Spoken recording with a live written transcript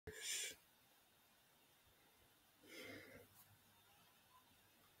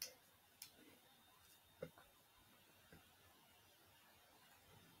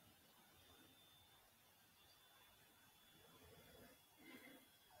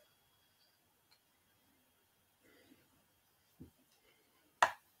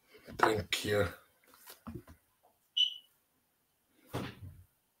Thank you.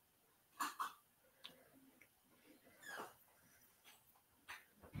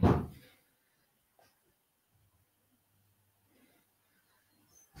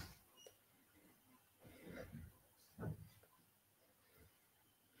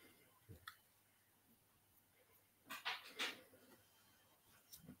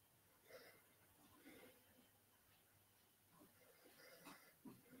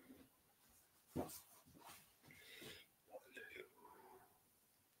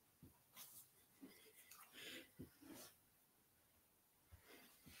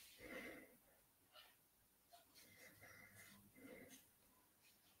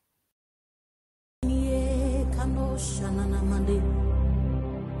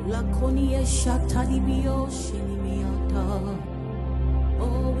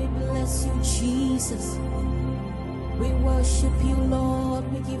 Oh, we bless you, Jesus. We worship you,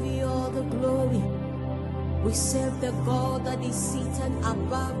 Lord. We give you all the glory. We serve the God that is seated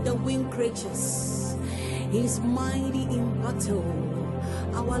above the winged creatures. He is mighty in battle.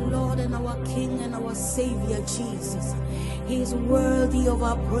 Our Lord and our King and our Savior, Jesus. He is worthy of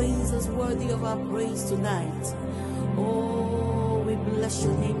our praises, worthy of our praise tonight. Oh, we bless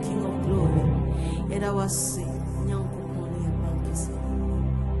your name, King of glory. And our sin.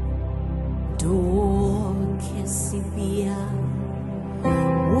 Do kesibia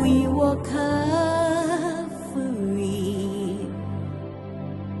we walk free,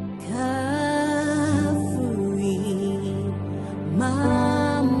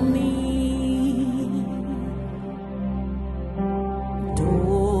 mommy.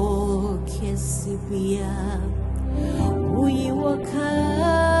 Do kesibia we walk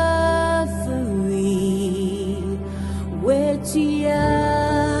free, where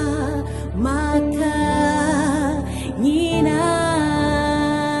maka nina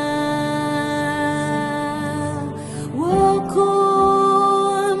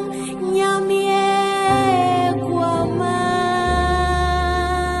wokum nyamie kwama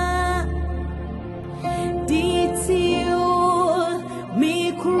ditiu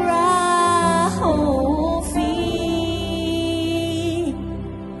mikra hofi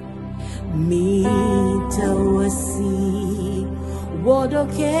mitawasi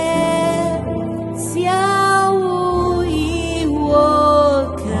wodoke Siau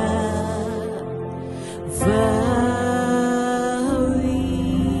iwoka very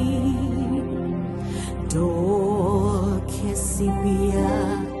do kesibia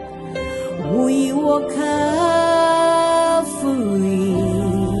we woka free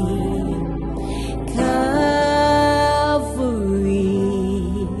Calvary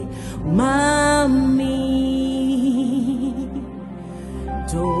mommy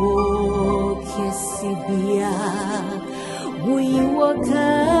do Sibia, we walk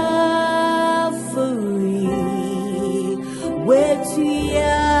free. Where to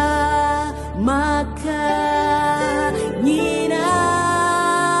ya, Maka Nina?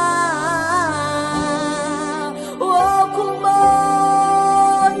 Oh, Kumbo,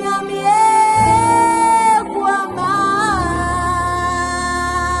 Yamie, Guama,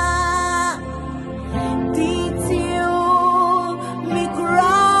 Titio,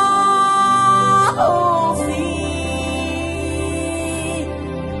 Mikra.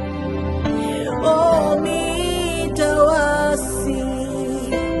 Oh, me tawasi,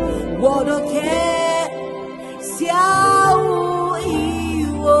 what okay, siau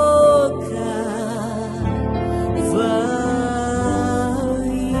iwoka,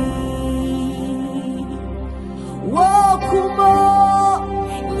 very, wokumo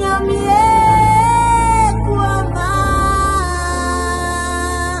nyamie kwama.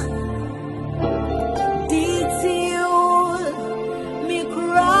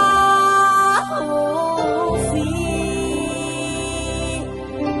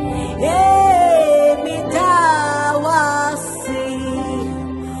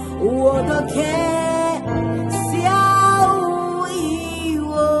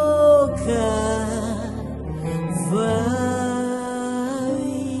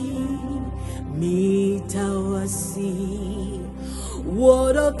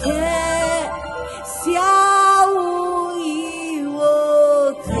 What okay, siau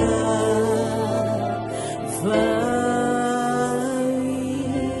iwoka very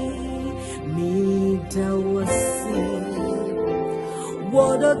mitawasi.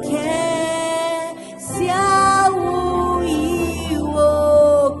 What okay, siau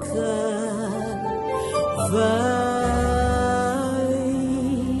iwoka very.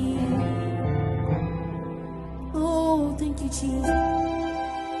 Oh, thank you, Jesus.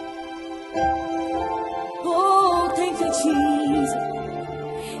 Oh, thank you, Jesus.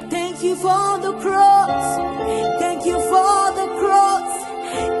 Thank you for the cross. Thank you for the cross.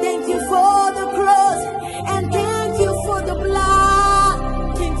 Thank you for the cross. And thank you for the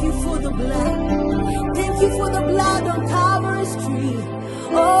blood. Thank you for the blood. Thank you for the blood on Calvary's tree.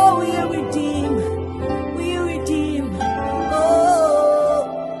 Oh, we are redeemed. We are redeemed. Oh.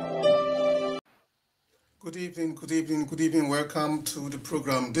 Good evening, good evening, good evening. Welcome to the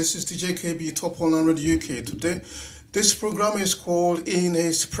program. This is DJ KB Top 100 UK. Today, this program is called In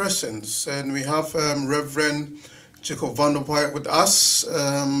His Presence, and we have Reverend Jacob Vanderpuije with us,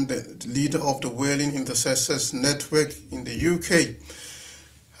 the leader of the Wailing Intercessors Network in the UK.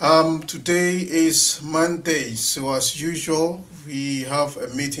 Today is Monday, so as usual, we have a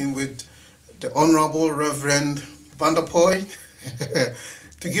meeting with the Honorable Reverend Vanderpuije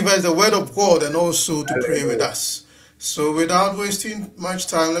to give us the word of God and also to pray with us. So without wasting much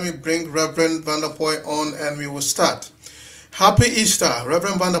time, let me bring Reverend Vanderpuije on and we will start. Happy Easter,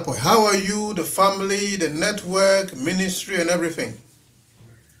 Reverend Vanderpuije. How are you, the family, the network, ministry, and everything?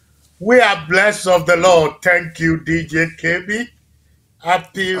 We are blessed of the Lord. Thank you, DJ KB.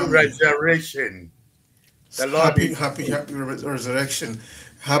 Happy resurrection. The Lord happy resurrection.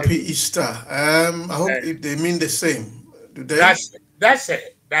 Happy Easter. I hope they mean the same. Do they? That's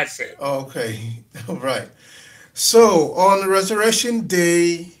it. Okay. All right. So on Resurrection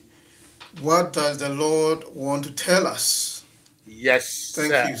Day, what does the Lord want to tell us? Yes,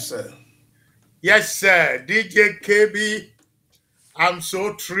 Thank you, sir. Yes, sir. DJ KB, I'm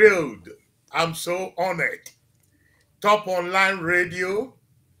so thrilled. I'm so honored. Top Online Radio,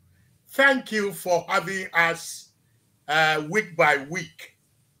 thank you for having us week by week.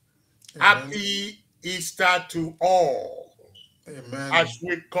 Amen. Happy Easter to all. Amen. As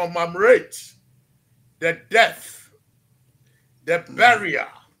we commemorate the death, the burial,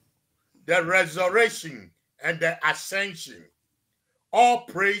 the resurrection, and the ascension. All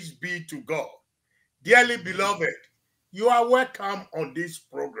praise be to God. Dearly beloved, you are welcome on this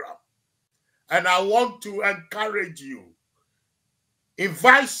program. And I want to encourage you.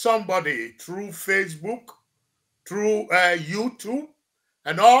 Invite somebody through Facebook, through YouTube,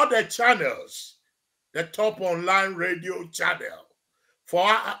 and all the channels, the Top Online Radio channel, for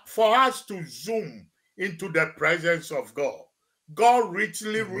us to zoom into the presence of God. God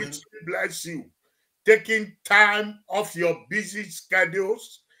richly bless you, taking time off your busy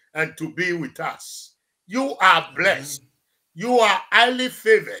schedules and to be with us. You are blessed. You are highly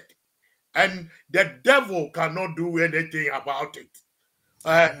favored, and the devil cannot do anything about it.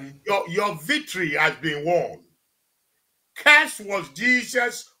 Your victory has been won. Cursed was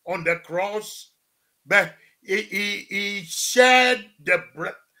Jesus on the cross, but he shed the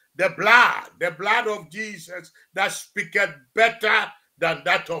blood of Jesus that speaketh better than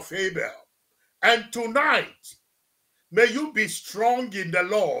that of Abel. And tonight, may you be strong in the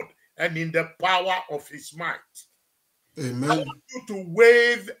Lord and in the power of his might. Amen. I want you to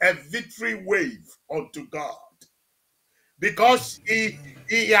wave a victory wave unto God, because he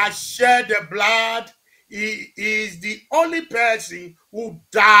has shed the blood. He is the only person who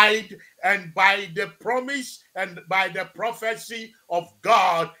died, and by the promise and by the prophecy of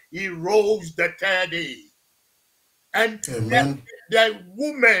God, he rose the third day. And the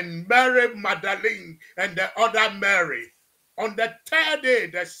woman, Mary Magdalene, and the other Mary, on the third day,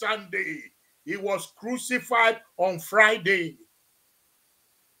 the Sunday, he was crucified on Friday.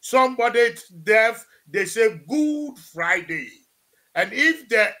 Somebody's death, they say Good Friday. And if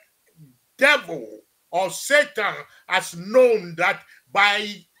the devil or Satan has known that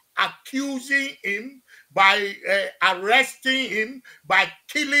by accusing him, by arresting him, by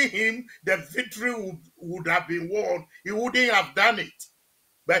killing him, the victory would have been won, he wouldn't have done it.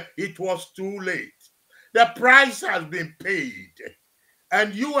 But it was too late. The price has been paid.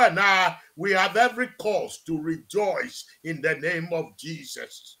 And you and I, we have every cause to rejoice in the name of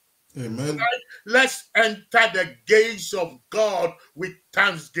Jesus. Amen. Tonight, let's enter the gates of God with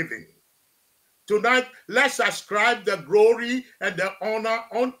thanksgiving. Tonight, let's ascribe the glory and the honor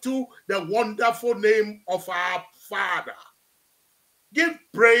unto the wonderful name of our Father. Give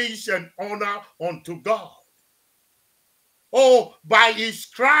praise and honor unto God. Oh, by his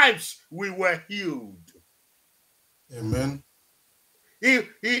stripes we were healed. Amen.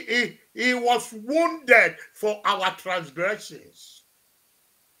 He was wounded for our transgressions.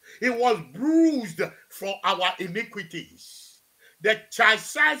 He was bruised for our iniquities. The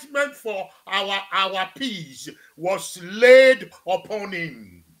chastisement for our peace was laid upon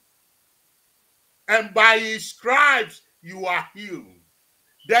him. And by his stripes you are healed.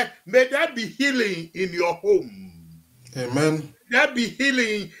 May there be healing in your home. Amen. There be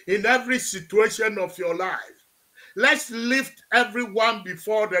healing in every situation of your life. Let's lift everyone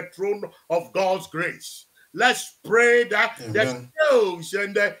before the throne of God's grace. Let's pray that the scales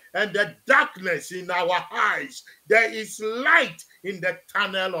and the darkness in our eyes, there is light in the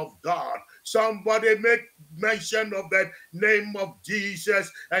tunnel of God. Somebody make mention of the name of Jesus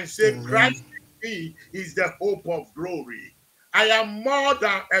and say, Christ in me is the hope of glory. I am more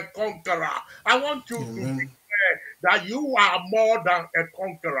than a conqueror. I want you to declare that you are more than a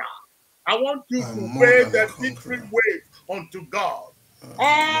conqueror. I want you to wave the victory wave unto God.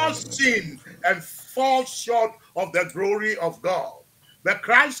 All sin and fall short of the glory of God. But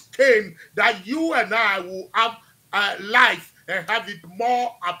Christ came that you and I will have life and have it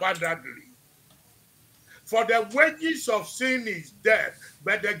more abundantly. For the wages of sin is death,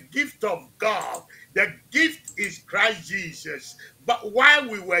 but the gift of God, the gift is Christ Jesus. But while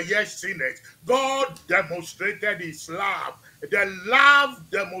we were yet sinners, God demonstrated his love. The love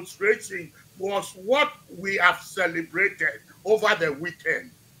demonstration was what we have celebrated over the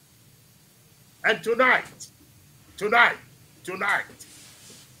weekend. And tonight,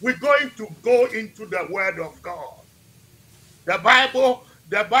 we're going to go into the word of God. The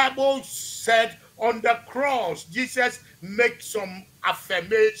Bible said on the cross, Jesus made some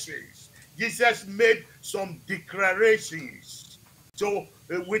affirmations. Jesus made some declarations. So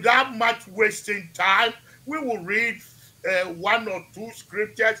without much wasting time, we will read one or two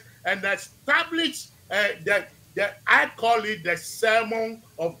scriptures and establish I call it the sermon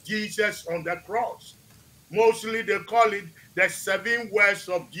of Jesus on the cross. Mostly they call it the 7 words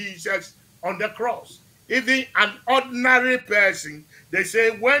of Jesus on the cross. Even an ordinary person, they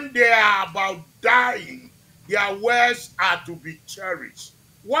say when they are about dying, their words are to be cherished.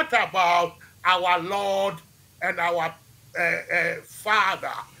 What about our Lord and our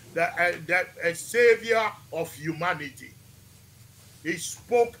Father, the Savior of humanity? He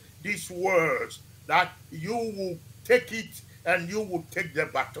spoke these words that you will take it and you will take the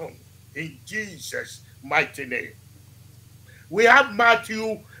baton in Jesus' mighty name. We have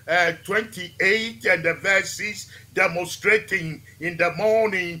Matthew 28 and the verses demonstrating in the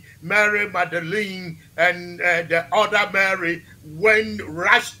morning, Mary Magdalene and the other Mary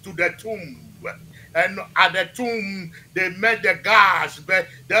rushed to the tomb. And at the tomb, they met the guards. But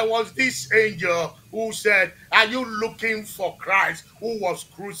there was this angel who said, are you looking for Christ who was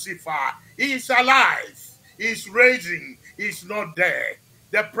crucified? He is alive. He's raising. He's not there.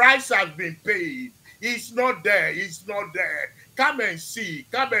 The price has been paid. He's not there. He's not there. Come and see.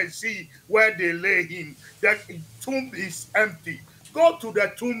 Come and see where they lay him. The tomb is empty. Go to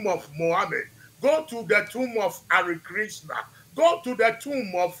the tomb of Mohammed. Go to the tomb of Hare Krishna. Go to the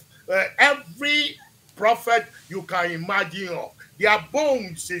tomb of every prophet you can imagine of. Their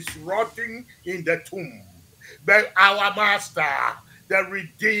bones is rotting in the tomb. But our master, the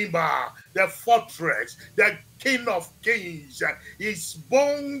Redeemer, the fortress, the King of Kings, his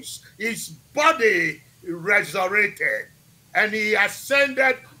bones, his body resurrected. And he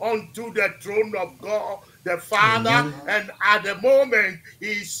ascended onto the throne of God, the Father. And at the moment,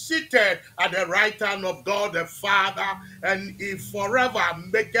 he is seated at the right hand of God, the Father. And he forever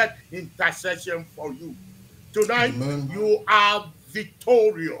maketh intercession for you. Tonight, you are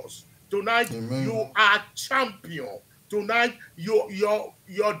victorious. Tonight, you are champion. Tonight, your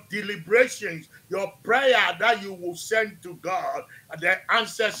deliberations, your prayer that you will send to God, the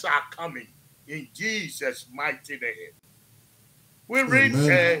answers are coming in Jesus' mighty name. We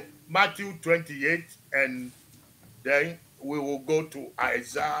read Matthew 28 and then we will go to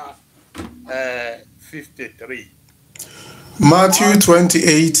Isaiah 53. Matthew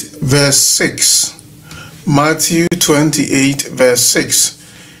 28 verse 6. Matthew 28 verse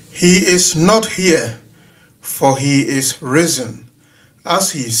 6. He is not here, for he is risen,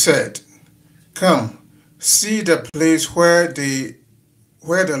 as he said. Come, see the place where the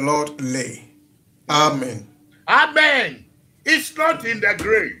Lord lay. Amen. Amen. It's not in the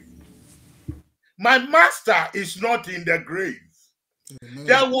grave. My master is not in the grave. Amen.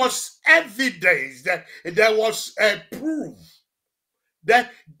 There was evidence, that there was a proof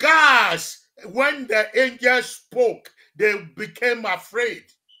that guards, when the angel spoke, they became afraid.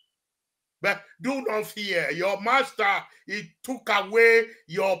 But do not fear. Your master, he took away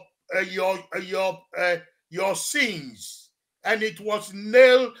your sins. And it was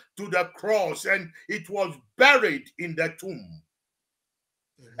nailed to the cross, and it was buried in the tomb.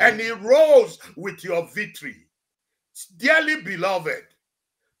 Amen. And he rose with your victory. Dearly beloved,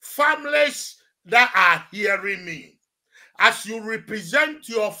 families that are hearing me, as you represent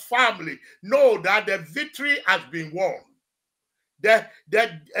your family, know that the victory has been won.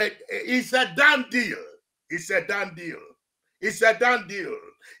 It's a done deal. It's a done deal. It's a done deal.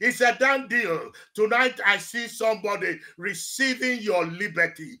 It's a done deal. Tonight, I see somebody receiving your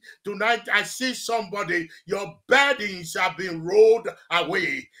liberty. Tonight, I see somebody, your burdens have been rolled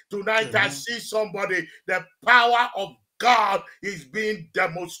away. Tonight, I see somebody, the power of God is being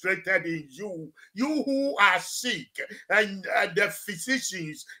demonstrated in you. You who are sick, and the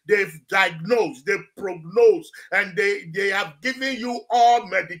physicians, they've diagnosed, they've prognosed, and they have given you all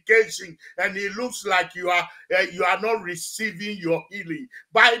medication, and it looks like you are not receiving your healing.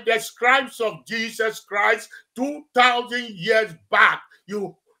 By the stripes of Jesus Christ, 2,000 years back,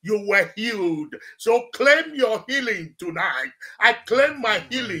 you were healed. So claim your healing tonight. I claim my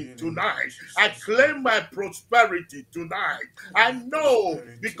healing tonight. I claim my prosperity tonight. I know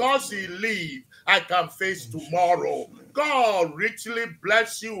because He lives, I can face tomorrow. God richly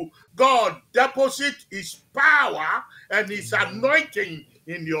bless you. God deposit His power and His anointing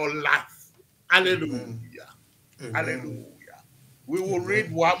in your life. Hallelujah. Hallelujah. We will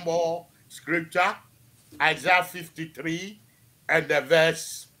read one more scripture, Isaiah 53 and the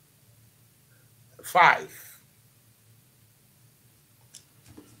verse 5.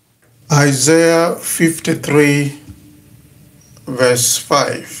 Isaiah 53, verse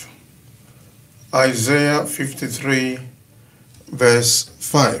 5. Isaiah 53, verse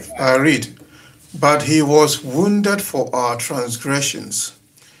 5. I read, "But He was wounded for our transgressions,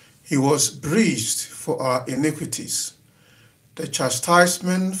 He was bruised for our iniquities. The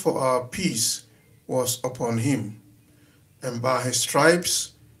chastisement for our peace was upon Him, and by His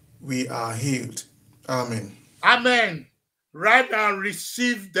stripes we are healed." Amen. Amen. Right now,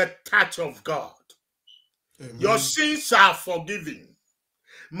 receive the touch of God. Amen. Your sins are forgiven.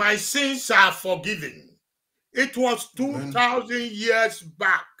 My sins are forgiven. It was 2,000 years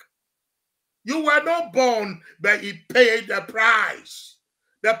back. You were not born, but He paid the price.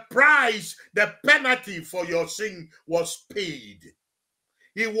 The price, the penalty for your sin was paid.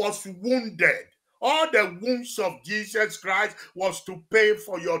 He was wounded. All the wounds of Jesus Christ was to pay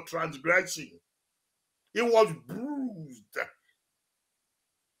for your transgression. He was bruised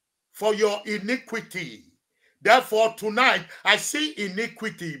for your iniquity. Therefore, tonight, I see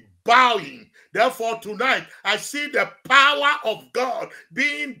iniquity bowing. Therefore, tonight, I see the power of God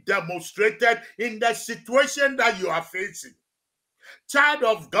being demonstrated in the situation that you are facing. Child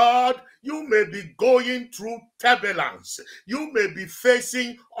of God, you may be going through turbulence. You may be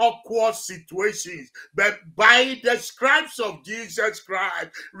facing awkward situations, but by the stripes of Jesus Christ,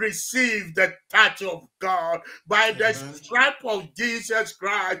 receive the touch of God. By the stripe of Jesus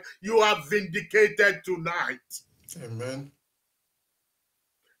Christ, you are vindicated tonight. Amen.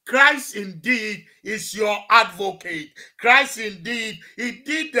 Christ indeed is your advocate. Christ indeed, He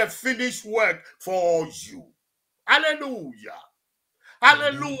did the finished work for you. Hallelujah.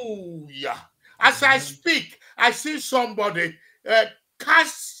 Hallelujah. As I speak, I see somebody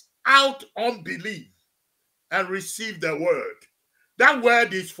cast out unbelief and receive the word. That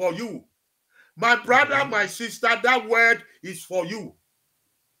word is for you. My brother, my sister, that word is for you.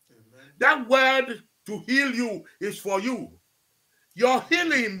 That word to heal you is for you. Your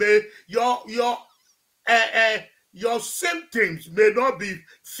healing may, your symptoms may not be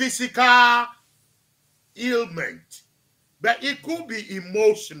physical ailment, but it could be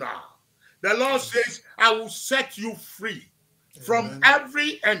emotional. The Lord says, I will set you free from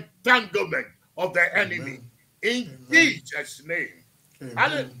every entanglement of the enemy. In Jesus' name.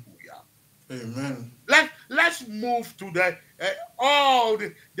 Hallelujah. Amen. Let's move to the all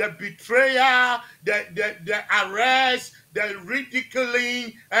the betrayal, the arrest, the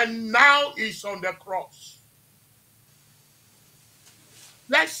ridiculing, and now he's on the cross.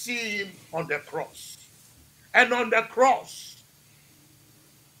 Let's see Him on the cross. And on the cross,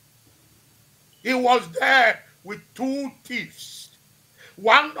 He was there with two thieves,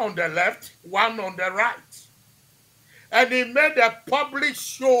 one on the left, one on the right. And He made a public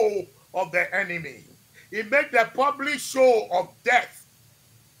show of the enemy. He made the public show of death.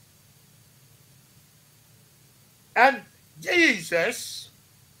 And Jesus,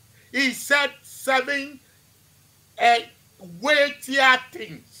 He said 7 weightier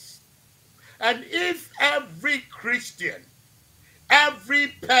things. And if every Christian, every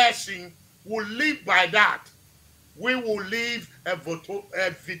person will live by that, we will live a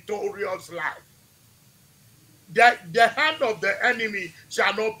victorious life. The hand of the enemy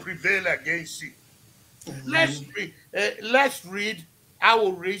shall not prevail against you. Let's read. I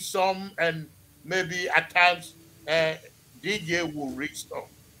will read some, and maybe at times DJ will read some.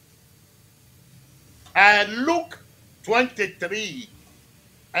 Luke 23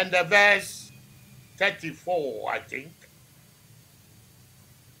 and the verse 34, I think.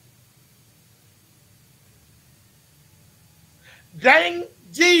 Then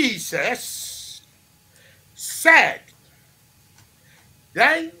Jesus said,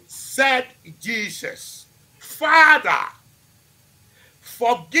 Jesus, Father,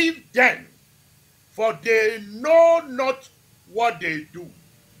 forgive them, for they know not what they do.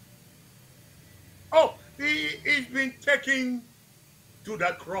 Oh, he's been taken to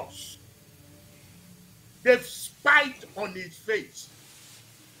the cross. They've spat on his face.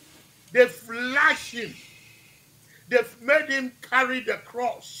 They've lashed him. They've made him carry the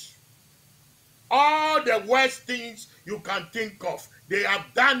cross. All the worst things you can think of, they have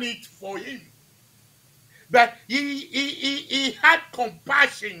done it for him. But he had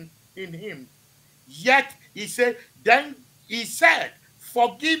compassion in him. Yet he said,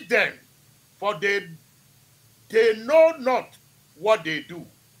 forgive them, for they know not what they do.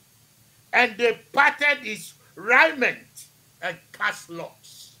 And they parted his raiment and cast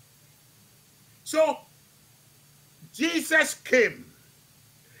lots. So Jesus came.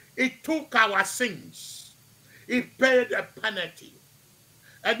 He took our sins. He paid a penalty.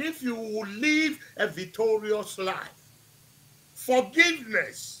 And if you will live a victorious life,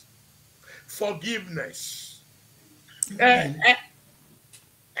 forgiveness.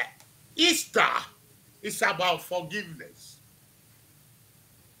 Easter is about forgiveness.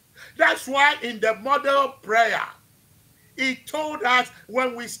 That's why in the model prayer, he told us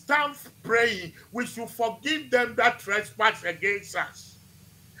when we stand praying, we should forgive them that trespass against us.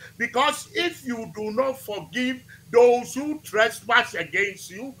 Because if you do not forgive those who trespass against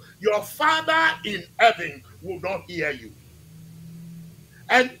you, your Father in heaven will not hear you.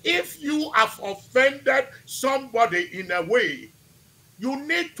 And if you have offended somebody in a way, you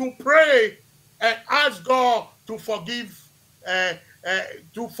need to pray and ask God to forgive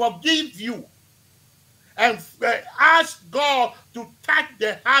you. And ask God to touch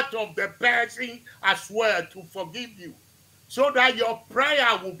the heart of the person as well to forgive you, so that your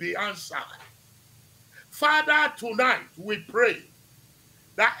prayer will be answered. Father, tonight we pray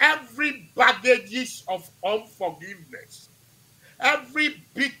that every baggage of unforgiveness, every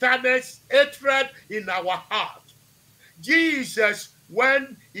bitterness, hatred in our heart, Jesus,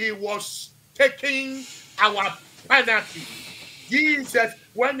 when he was taking our penalty, Jesus,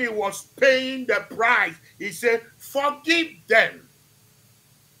 when he was paying the price, he said, forgive them,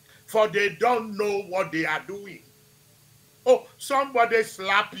 for they don't know what they are doing. Oh, somebody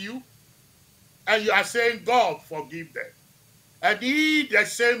slap you, and you are saying, God, forgive them. And the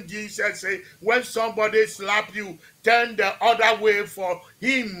same Jesus say, when somebody slap you, turn the other way for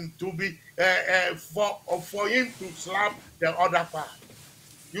him to be, for him to slap the other part.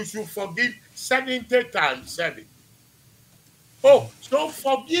 You should forgive 70 times 7. Oh, so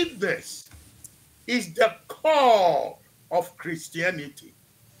forgiveness is the core of Christianity.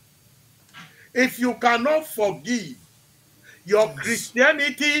 If you cannot forgive, your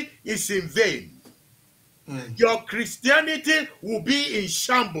Christianity is in vain. Your Christianity will be in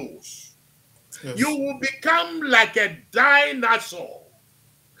shambles. Yes. You will become like a dinosaur.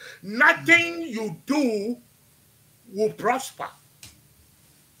 Nothing you do will prosper.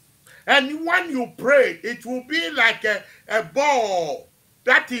 And when you pray, it will be like a ball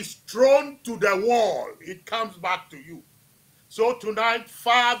that is thrown to the wall. It comes back to you. So tonight,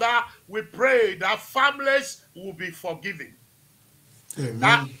 Father, we pray that families will be forgiven. Amen.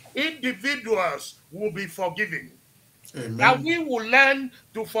 That individuals will be forgiven. Amen. That we will learn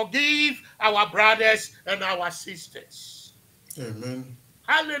to forgive our brothers and our sisters. Amen.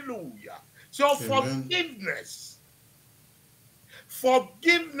 Hallelujah. So Amen.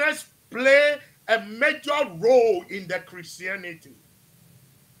 Forgiveness play a major role in the Christianity.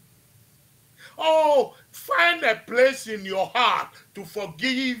 Oh, find a place in your heart to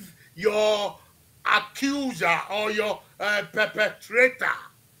forgive your accuser or your perpetrator.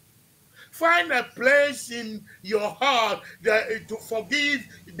 Find a place in your heart to forgive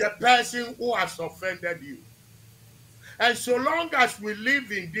the person who has offended you. And so long as we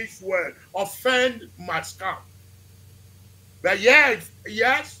live in this world, offend must come. But yet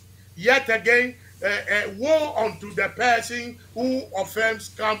again, woe unto the person who offense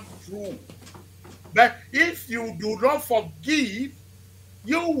come true. But if you do not forgive,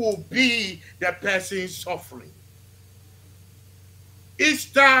 you will be the person suffering.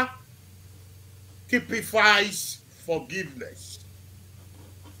 Easter typifies forgiveness.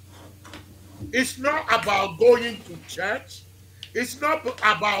 It's not about going to church. It's not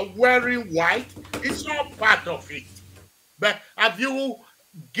about wearing white. It's not part of it. But have you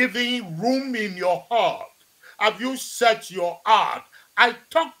given room in your heart? Have you set your heart? I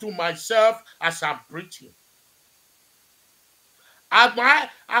talk to myself as I'm preaching. Am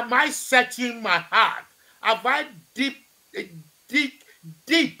I searching my heart? Have I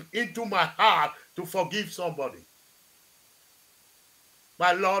deep into my heart to forgive somebody.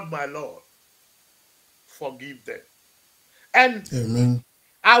 My Lord, forgive them. And Amen.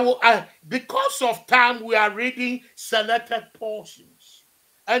 because of time, we are reading selected portions.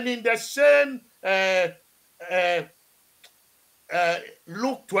 And in the same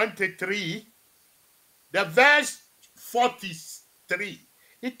Luke 23, the verse 43,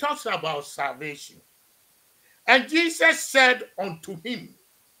 he talks about salvation. And Jesus said unto him,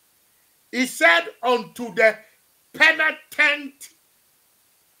 he said unto the penitent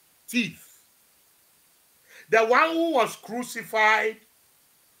thief, the one who was crucified,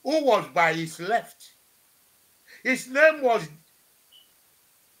 who was by his left. His name was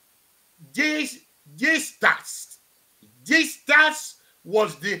Justus. Justus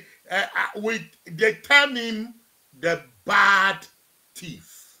was they term him the bad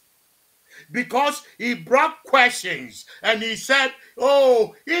thief, because he brought questions and he said,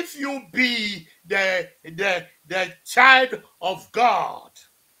 oh, if you be the child of God,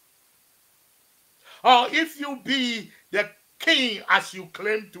 or if you be the king as you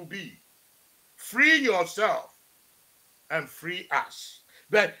claim to be, free yourself and free us.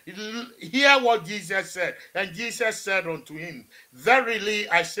 But hear what Jesus said. And Jesus said unto him, verily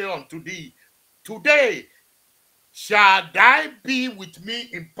I say unto thee, today shall thou be with me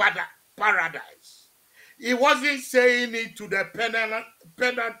in paradise. He wasn't saying it to the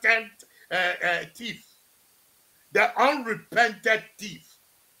penitent thief, the unrepented thief.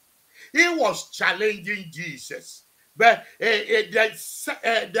 He was challenging Jesus. But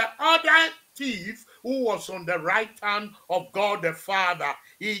the other thief who was on the right hand of God the Father,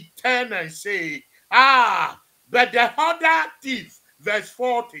 he turned and said, but the other thief, verse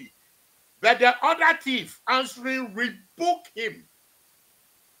 40, but the other thief answering rebuked him.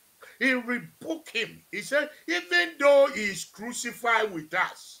 He rebuked him. He said, even though he is crucified with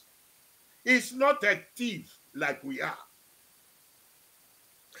us, he's not a thief like we are.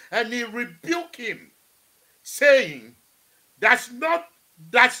 And he rebuked him, saying, Does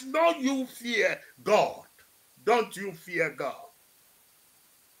not you fear God? Don't you fear God?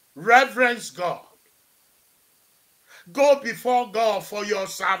 Reverence God. Go before God for your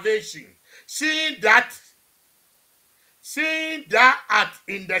salvation. Seeing that art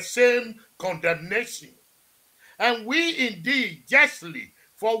in the same condemnation. And we indeed justly,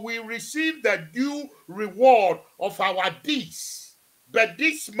 for we receive the due reward of our deeds. But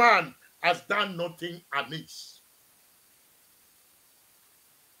this man has done nothing amiss.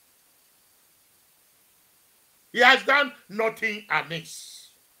 He has done nothing amiss.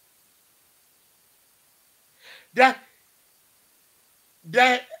 The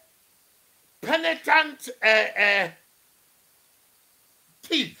penitent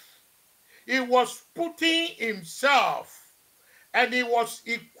thief, he was putting himself and he was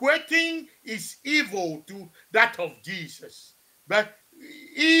equating his evil to that of Jesus. But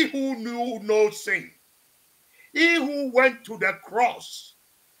he who knew no sin, he who went to the cross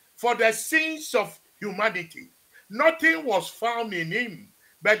for the sins of humanity, nothing was found in him,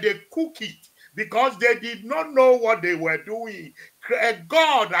 but they cooked it because they did not know what they were doing.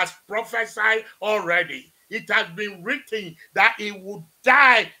 God has prophesied already. It has been written that he would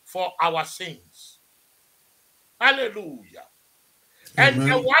die for our sins. Hallelujah. Amen.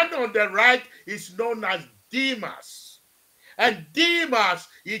 And the one on the right is known as Demas. And Demas,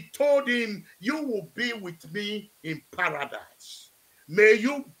 he told him, you will be with me in paradise. May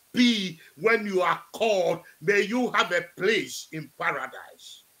you be, when you are called, may you have a place in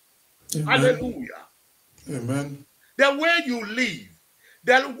paradise. Amen. Hallelujah. Amen. The way you live,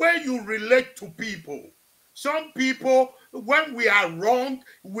 the way you relate to people. Some people, when we are wrong,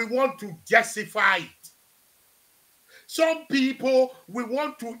 we want to justify it. Some people, we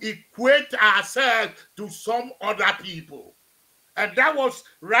want to equate ourselves to some other people. And that was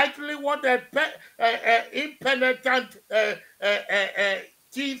rightly what the impenitent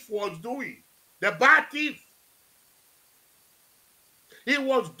thief was doing. The bad thief. He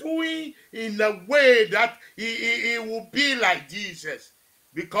was doing in a way that he will be like Jesus.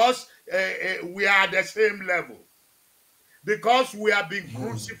 Because we are at the same level. Because we have been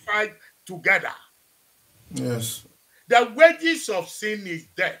crucified together. Yes. The wages of sin is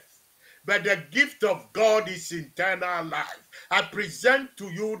death, but the gift of God is eternal life. I present to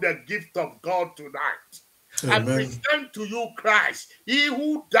you the gift of God tonight. Amen. I present to you Christ, he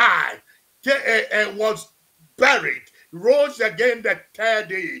who died, was buried, rose again the third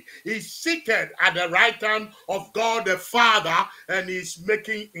day. He's seated at the right hand of God the Father, and he's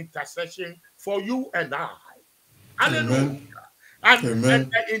making intercession for you and I. Hallelujah. Amen.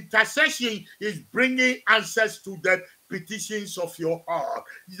 And the intercession is bringing answers to the petitions of your heart.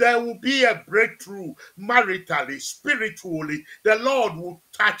 There will be a breakthrough maritally, spiritually. The Lord will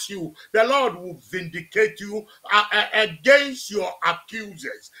touch you. The Lord will vindicate you against your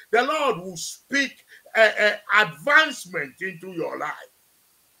accusers. The Lord will speak advancement into your life.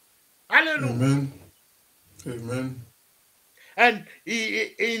 Hallelujah. Amen. Amen. And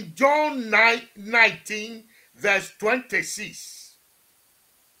in John 19, verse 26,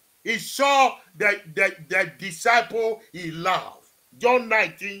 he saw the disciple he loved. John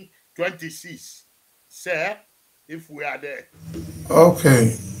 19, 26. Sir, if we are there.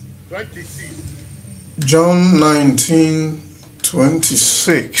 Okay. 26. John 19,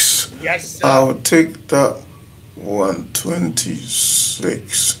 26. Yes, sir. I'll take that one,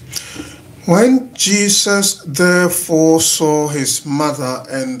 26. When Jesus therefore saw his mother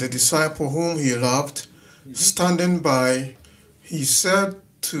and the disciple whom he loved standing by, he said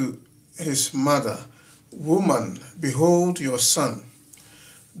to his mother, "Woman, behold your son."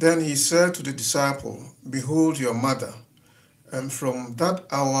 Then he said to the disciple, "Behold your mother." And from that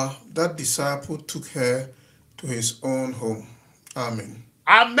hour, that disciple took her to his own home. Amen.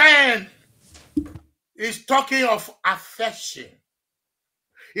 Amen. He's talking of affection.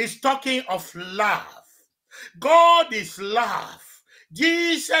 He's talking of love. God is love.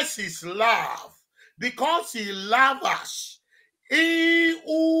 Jesus is love. Because he loved us. He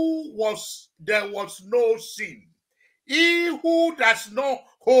who there was no sin. He who does not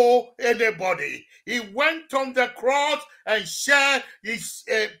owe anybody. He went on the cross and shed his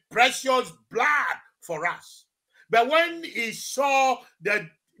precious blood for us. But when he saw the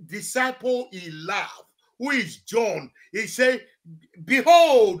disciple he loved, who is John, he said,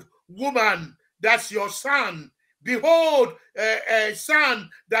 "Behold, woman, that's your son. Behold, son,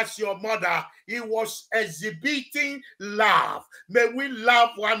 that's your mother." He was exhibiting love. May we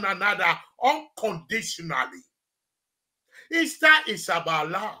love one another unconditionally. Easter is about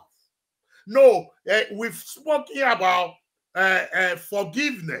love. No, we've spoken about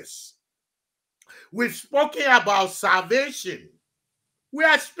forgiveness. We've spoken about salvation. We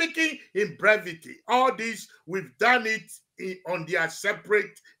are speaking in brevity. All these, we've done it on their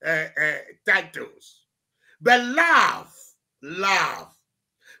separate titles. But love.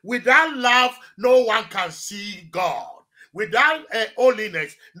 Without love, no one can see God. Without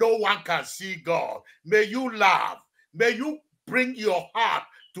holiness, no one can see God. May you love. May you bring your heart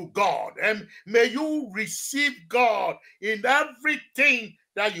to God. And may you receive God in everything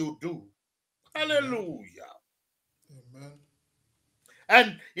that you do. Hallelujah. Amen.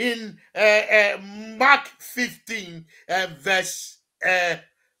 And in Mark 15,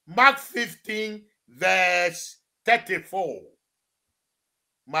 Mark 15, verse 34.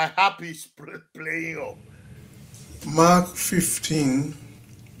 My harp is playing up. Mark 15,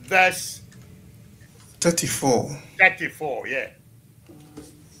 verse 34. 34, yeah.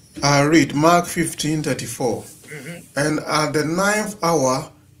 I read Mark 15, 34. And at the 9th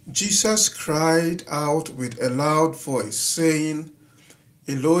hour, Jesus cried out with a loud voice, saying,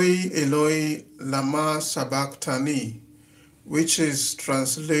 "Eloi, Eloi, lama sabachthani," which is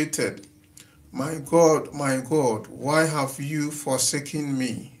translated, my God, why have you forsaken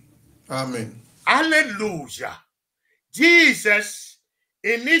me?" Amen. Hallelujah. Jesus,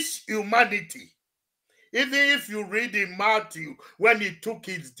 in his humanity, even if you read in Matthew, when he took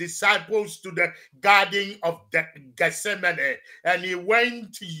his disciples to the garden of Gethsemane and he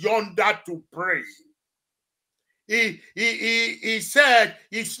went yonder to pray, he said,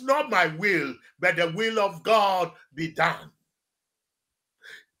 "It's not my will, but the will of God be done."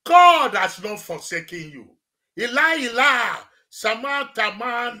 God has not forsaken you. Eli,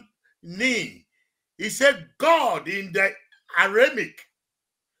 Samantha ni. He said, God in the Aramaic,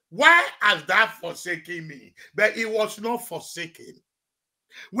 "Why has that forsaken me?" But he was not forsaken.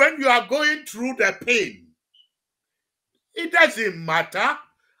 When you are going through the pain, it doesn't matter.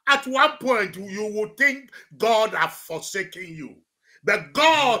 At one point, you will think God has forsaken you. But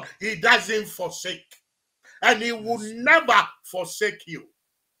God, he doesn't forsake. And he will never forsake you.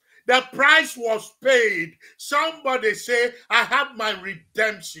 The price was paid. Somebody say, "I have my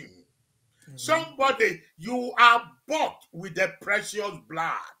redemption." Somebody, you are bought with the precious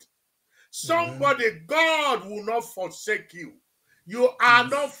blood. Somebody, God will not forsake you. You are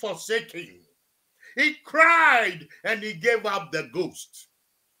not forsaken. He cried and he gave up the ghost.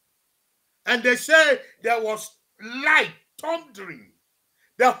 And they say there was light thundering.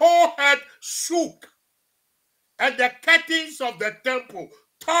 The whole earth shook. And the curtains of the temple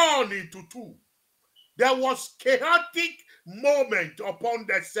torn into two. There was chaotic moment upon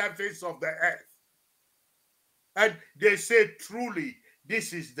the surface of the earth. And they say, truly,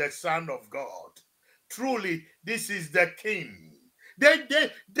 this is the Son of God. truly this is the king.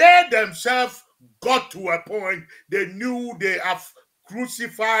 They themselves got to a point they knew they have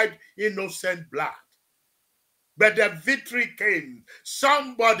crucified innocent blood. But the victory came.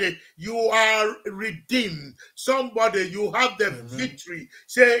 Somebody, you are redeemed. Somebody, you have the victory.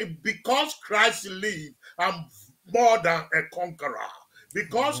 Say, because Christ lives, I'm more than a conqueror.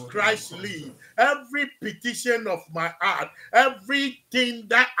 Because Christ lives, every petition of my heart, everything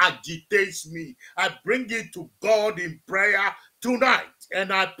that agitates me, I bring it to God in prayer tonight.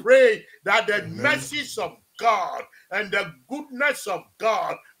 And I pray that the mercies of God and the goodness of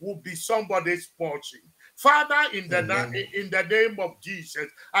God will be somebody's portion. Father, in the name of Jesus,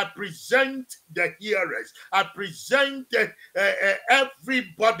 I present the hearers. I present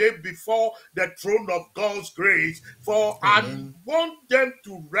everybody before the throne of God's grace. For I want them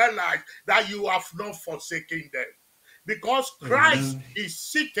to realize that you have not forsaken them. Because Christ is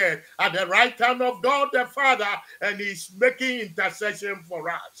seated at the right hand of God the Father and is making intercession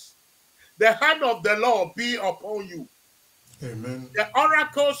for us. The hand of the Lord be upon you. Amen. The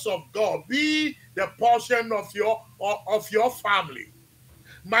oracles of God be the portion of your family.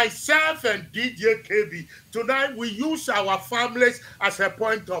 Myself and DJ KB, tonight we use our families as a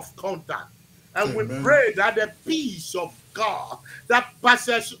point of contact. And we pray that the peace of God that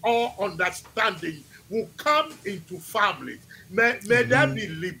passes all understanding will come into families. May there be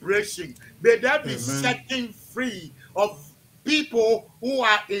liberation. May there be setting free of people who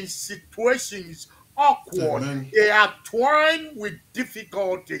are in situations awkward. They are twined with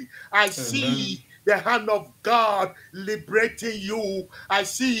difficulty. I see the hand of God liberating you. I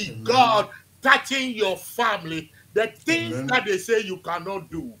see God touching your family. The things that they say you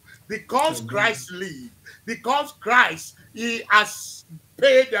cannot do. Because Christ lives, because Christ, he has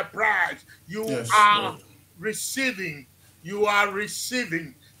paid the price. You are receiving. You are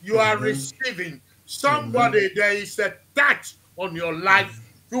receiving. You are receiving. Somebody, there is a touch on your life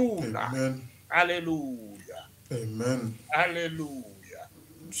tonight. Hallelujah. Amen. Hallelujah.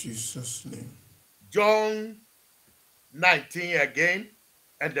 In Jesus' name. John 19 again,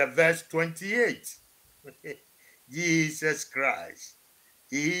 and the verse 28. Jesus Christ,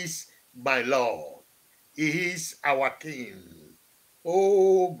 he is my Lord. He is our King.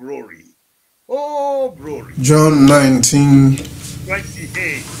 Oh, glory. Oh, glory. John 19,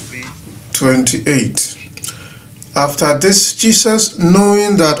 28, please. 28. After this, Jesus,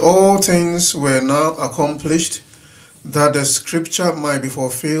 knowing that all things were now accomplished, that the scripture might be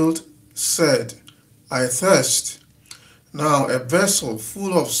fulfilled, said, I thirst. Now a vessel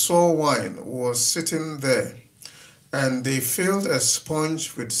full of sour wine was sitting there, and they filled a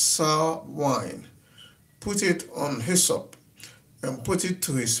sponge with sour wine, put it on hyssop, and put it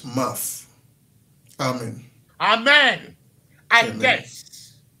to his mouth. Amen. Amen. I thirst.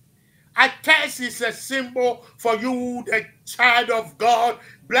 A thirst is a symbol for you, the child of God.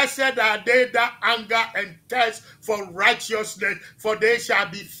 Blessed are they that hunger and thirst for righteousness, for they shall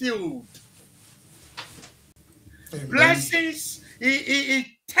be filled. Amen. Blessings,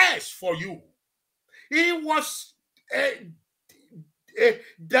 he thirsts for you. He was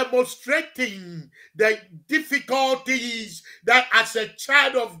demonstrating the difficulties that as a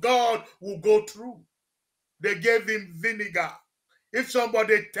child of God will go through. They gave him vinegar. If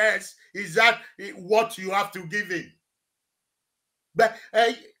somebody thirsts, is that what you have to give him? But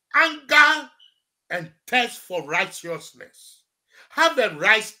anger and thirst for righteousness. Have a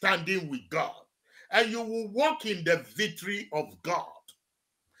right standing with God, and you will walk in the victory of God.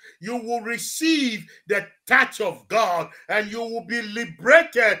 You will receive the touch of God, and you will be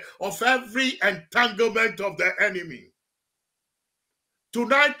liberated of every entanglement of the enemy.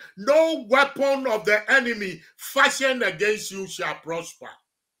 Tonight, no weapon of the enemy fashioned against you shall prosper.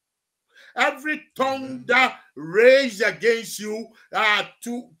 Every tongue that raised against you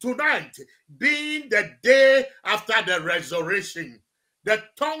tonight, being the day after the resurrection, the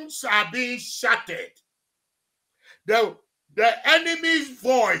tongues are being shattered. The enemy's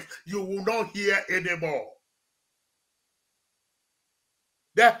voice you will not hear anymore.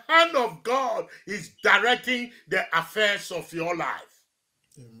 The hand of God is directing the affairs of your life.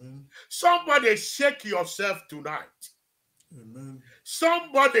 Amen. Somebody shake yourself tonight. Amen.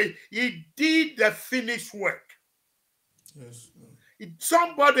 Somebody, he did the finished work. Yes.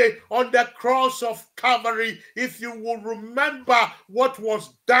 Somebody on the cross of Calvary, if you will remember what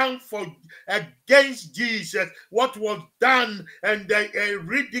was done against Jesus, what was done, and the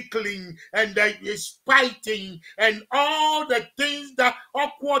ridiculing and the spiting and all the things, that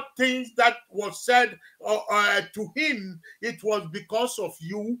awkward things that was said to him, it was because of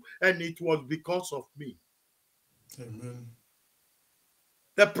you and it was because of me. Amen.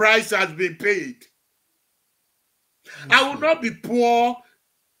 The price has been paid. I will not be poor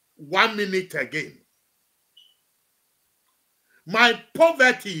 1 minute again. My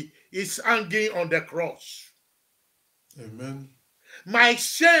poverty is hanging on the cross. Amen. My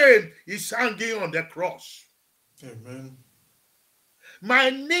shame is hanging on the cross. Amen. My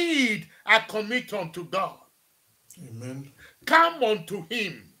need I commit unto God. Amen. Come unto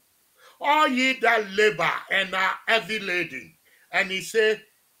him, all ye that labor and are heavy laden. And he said,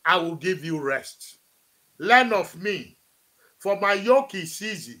 I will give you rest. Learn of me, for my yoke is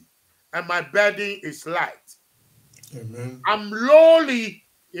easy and my burden is light. Amen. I'm lowly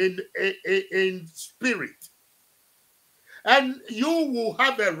in spirit, and you will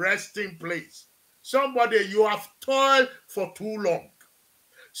have a resting place. Somebody, you have toiled for too long.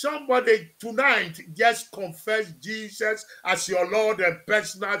 Somebody tonight just confess Jesus as your Lord and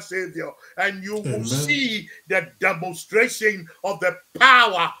personal Savior, and you will Amen. see the demonstration of the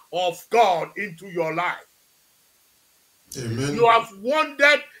power of God into your life. Amen. You have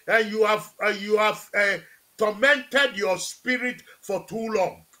wandered and you have tormented your spirit for too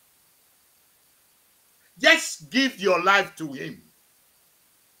long. Just give your life to him.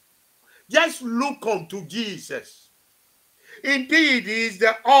 Just look unto Jesus. Indeed, he is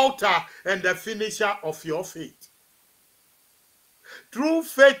the author and the finisher of your faith. Through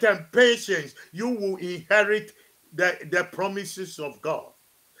faith and patience, you will inherit the promises of God.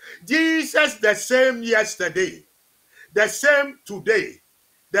 Jesus, the same yesterday, the same today,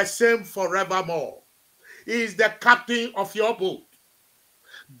 the same forevermore. He is the captain of your boat.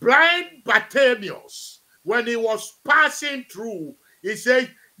 Blind Bartimaeus, when he was passing through, he said,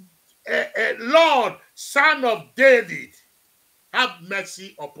 Lord, Son of David, have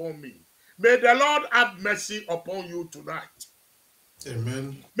mercy upon me. May the Lord have mercy upon you tonight.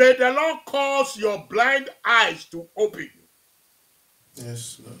 Amen. May the Lord cause your blind eyes to open.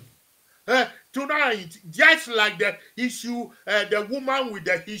 Yes, Lord. Tonight, just like the issue, the woman with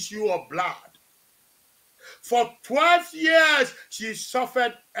the issue of blood. For 12 years, she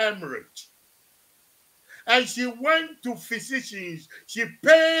suffered hemorrhage. And she went to physicians. She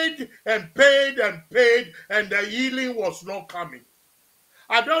paid and paid and paid, and the healing was not coming.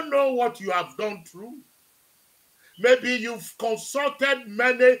 I don't know what you have gone through. Maybe you've consulted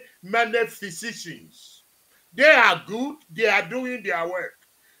many physicians. They are good. They are doing their work.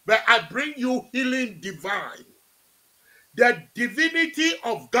 But I bring you healing divine. The divinity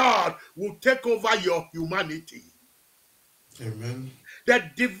of God will take over your humanity. Amen.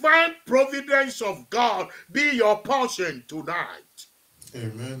 The divine providence of God be your portion tonight.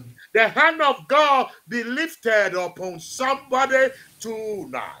 Amen. The hand of God be lifted upon somebody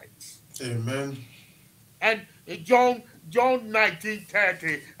tonight. Amen. And John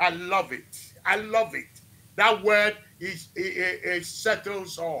 19:30, I love it. I love it. That word it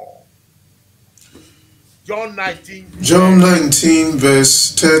settles all. John 19. John 19,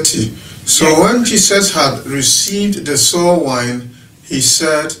 verse 30. So Yes. when Jesus had received the sour wine, he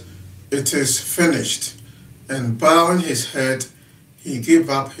said, It is finished. And bowing his head, he gave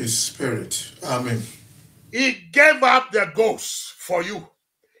up his spirit. Amen. He gave up the ghost for you.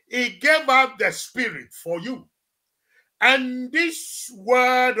 He gave up the spirit for you. And this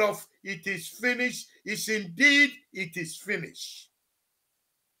word of it is finished is indeed it is finished.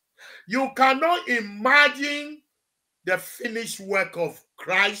 You cannot imagine the finished work of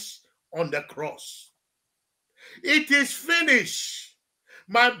Christ on the cross. It is finished.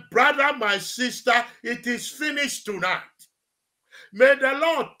 My brother, my sister, it is finished tonight. May the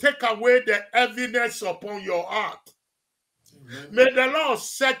Lord take away the heaviness upon your heart. Amen. May the Lord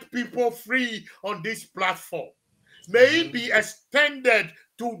set people free on this platform. May it be extended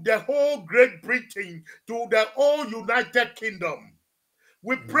to the whole Great Britain, to the whole United Kingdom.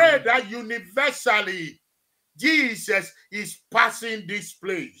 We pray that universally, Jesus is passing this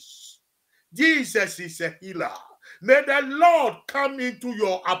place. Jesus is a healer. May the Lord come into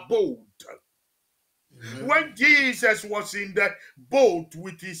your abode. Amen. When Jesus was in the boat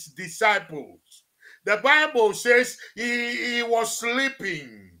with his disciples, the Bible says he was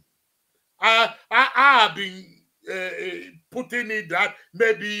sleeping. I have been putting it that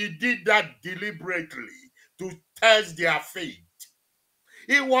maybe he did that deliberately to test their faith.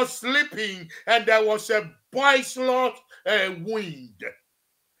 He was sleeping and there was a boisterous wind.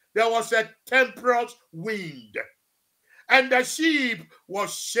 There was a tempestuous wind. And the ship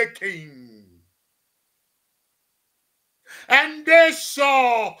was shaking. And they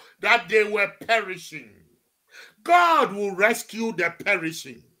saw that they were perishing. God will rescue the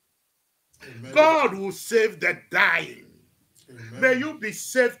perishing. Amen. God will save the dying. Amen. May you be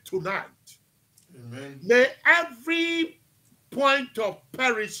saved tonight. Amen. May every point of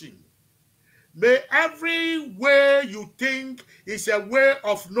perishing May every way you think is a way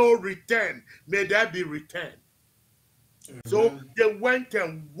of no return, may that be returned. Amen. So they went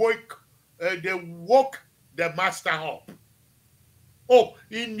and woke the master up. Oh,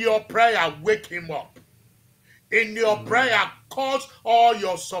 in your prayer, wake him up. In your prayer, cause all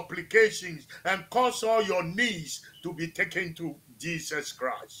your supplications and cause all your needs to be taken to Jesus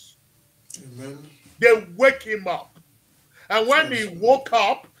Christ. Amen. They wake him up. And when he woke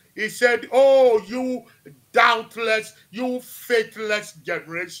up, he said, oh, you doubtless, you faithless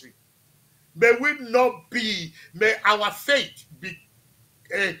generation. May we not be, may our faith be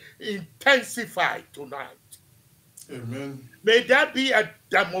intensified tonight. Amen. May that be a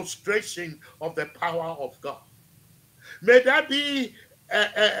demonstration of the power of God. May that be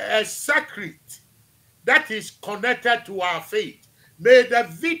a secret that is connected to our faith. May the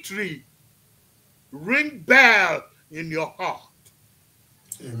victory ring bell in your heart.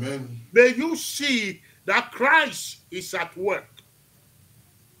 Amen. May you see that Christ is at work.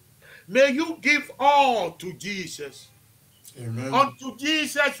 May you give all to Jesus. Amen. Unto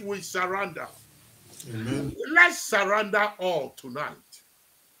Jesus we surrender. Amen. Let's surrender all tonight.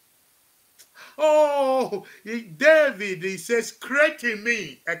 Oh, David, he says, create in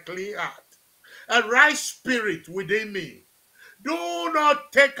me a clean heart, a right spirit within me. Do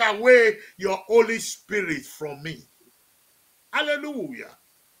not take away your Holy Spirit from me. Hallelujah.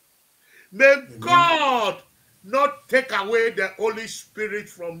 May God not take away the Holy Spirit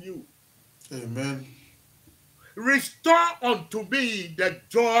from you. Amen. Restore unto me the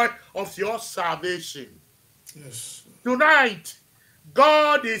joy of your salvation. Yes. Tonight,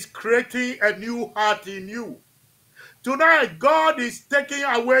 God is creating a new heart in you. Tonight, God is taking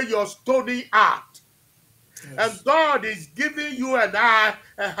away your stony heart. Yes. And God is giving you and I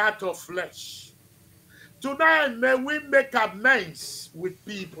a heart of flesh. Tonight, may we make amends with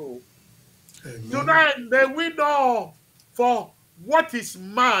people. Amen. Tonight, may we know for what is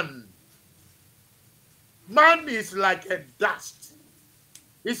man. Man is like a dust.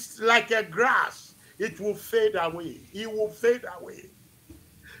 It's like a grass. It will fade away. It will fade away.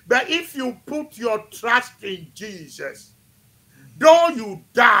 But if you put your trust in Jesus, though you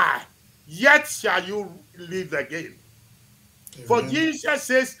die, yet shall you live again. Amen. For Jesus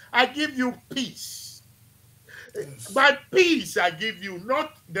says, I give you peace. Yes. By peace I give you,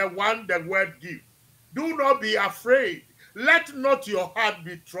 not the one the world gives. Do not be afraid. Let not your heart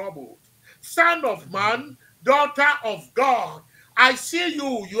be troubled. Son of man, daughter of God, I see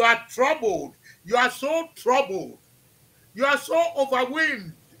you. You are troubled. You are so troubled. You are so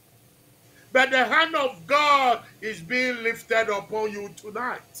overwhelmed. But the hand of God is being lifted upon you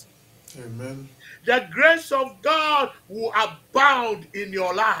tonight. Amen. The grace of God will abound in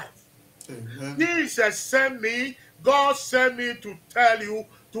your life. Amen. Jesus sent me, God sent me to tell you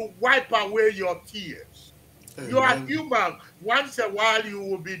to wipe away your tears. Amen. You are human. Once a while you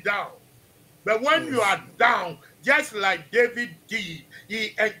will be down. But when you are down, just like David did,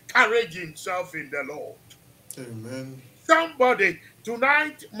 he encouraged himself in the Lord. Amen. Somebody,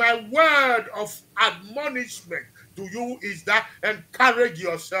 tonight, my word of admonishment to you is that encourage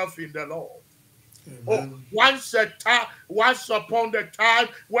yourself in the Lord. Amen. Oh, once upon the time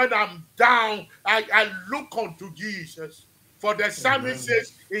when I'm down, I look unto Jesus. For the psalmist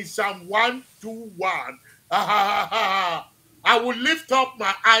says in Psalm 121, I will lift up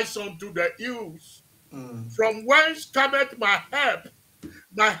my eyes unto the hills. From whence cometh my help?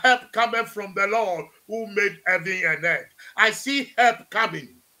 My help cometh from the Lord who made heaven and earth. I see help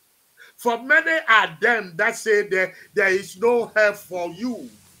coming. For many are them that say there is no help for you.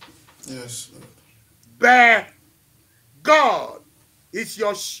 Yes. But God is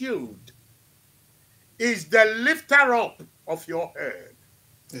your shield, is the lifter up of your head.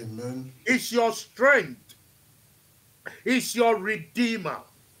 Amen. Is your strength, is your redeemer.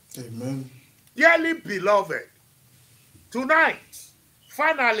 Amen. Dearly beloved, tonight,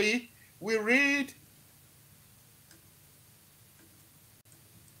 finally, we read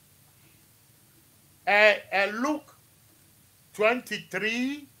Luke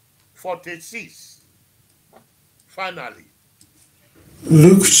 23:46. Finally.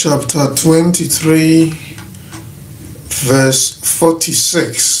 Luke chapter 23, verse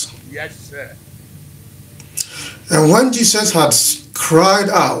 46. Yes, sir. And when Jesus had cried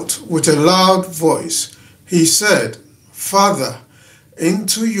out with a loud voice, he said, Father,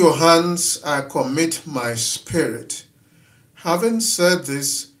 into your hands I commit my spirit. Having said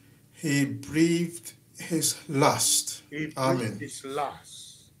this, he breathed his last. Amen. His last.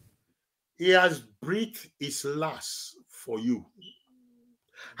 He has breathed his last for you.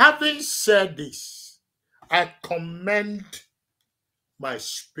 Having said this, I commend my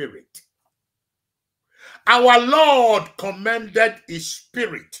spirit. Our Lord commended his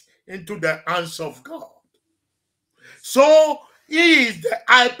spirit into the hands of God. So he is the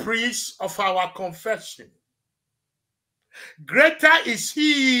high priest of our confession. Greater is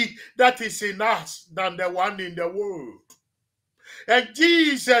he that is in us than the one in the world. And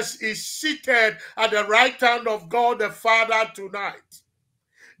Jesus is seated at the right hand of God the Father tonight.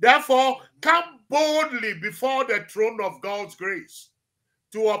 Therefore, come boldly before the throne of God's grace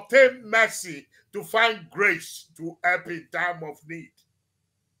to obtain mercy, to find grace to help in time of need.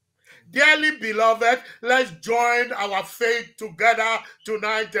 Dearly beloved, let's join our faith together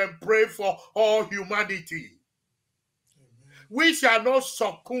tonight and pray for all humanity. We shall not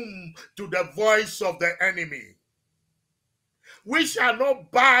succumb to the voice of the enemy. We shall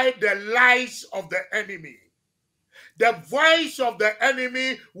not buy the lies of the enemy. The voice of the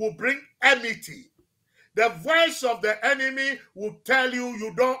enemy will bring enmity. The voice of the enemy will tell you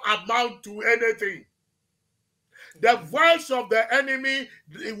you don't amount to anything. The voice of the enemy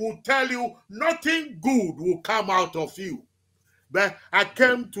will tell you nothing good will come out of you. But I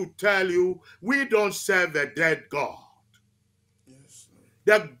came to tell you, we don't serve a dead God. Yes.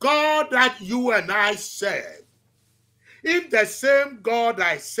 The God that you and I serve, if the same God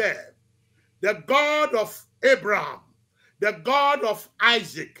I serve, the God of Abraham, the God of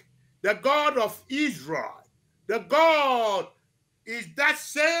Isaac, the God of Israel, the God is that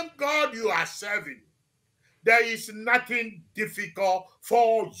same God you are serving, there is nothing difficult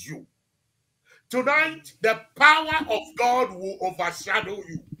for you. Tonight, the power of God will overshadow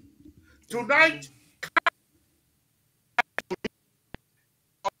you. Tonight,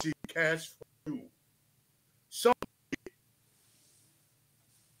 He cares for you. Some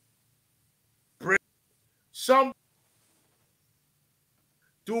pray, some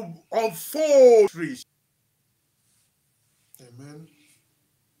to unfold trees. Amen.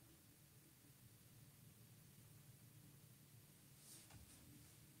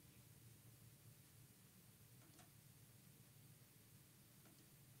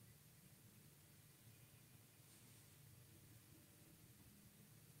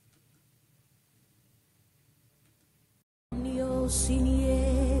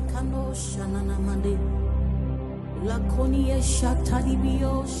 Sinie kano shanana mande lakonie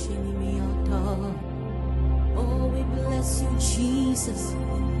shatalibio shinimiata. Oh, we bless you, Jesus.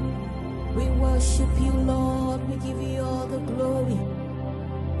 We worship you, Lord. We give you all the glory.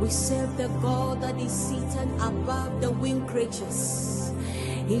 We serve the God that is seated above the winged creatures.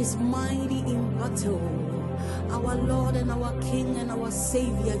 He is mighty in battle. Our Lord and our King and our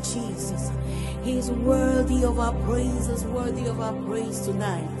Savior, Jesus. He is worthy of our praises, worthy of our praise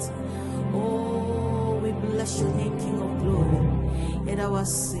tonight. Oh, we bless your name, King of glory. And our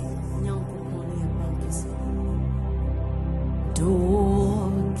sin.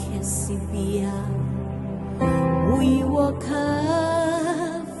 Do kesibia, we walk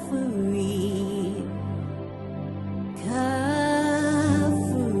free,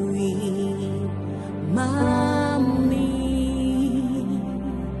 Mami.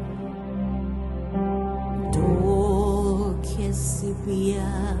 Do kesibia,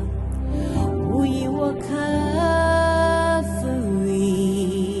 we walk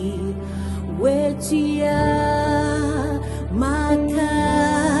free, wetia. Maka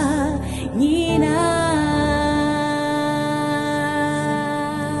nina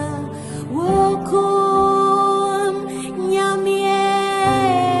wokum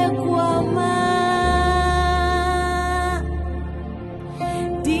nyamie kwama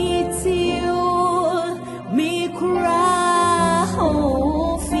ditiu mikra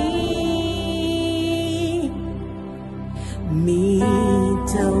hofi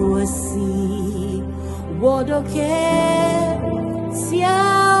mitawasi wodoke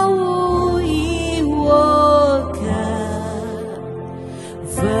Siau iwoka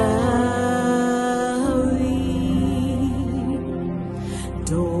vari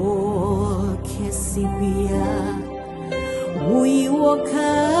do kesibia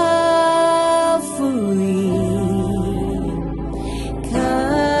iwoka free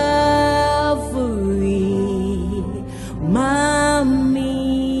kafuri mami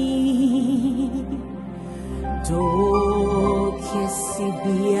do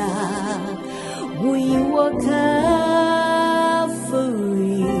Sibia, we walk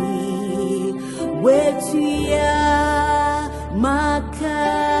free. Where to ya, Maka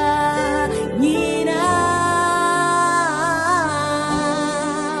Nina?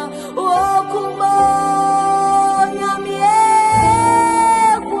 Oh, Kumbo Nyamie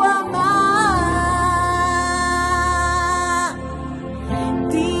Kwama.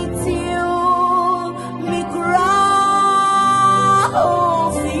 Ditiu Mikra.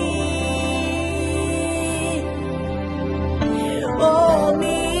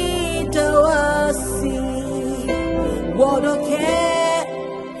 Wodoke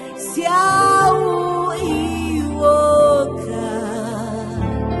Siau Iwoka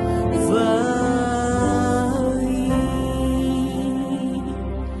Vai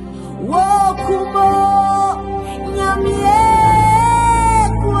Wokumo Nyamie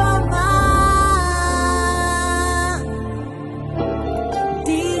Kwama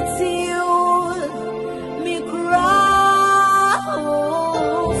Ditiul Mikrofi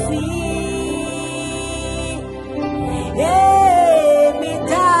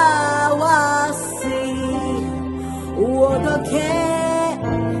Mitawasi Wodoke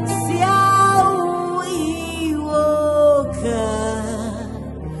Siau Iwoka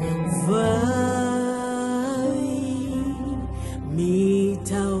Vai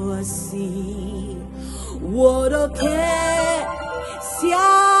Mitawasi Wodoke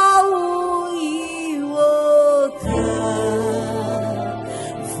Siau Iwoka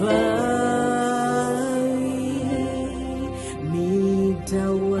Vai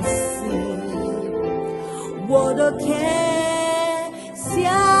Mitawasi Wodoke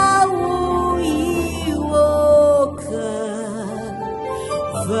Siau Iwoka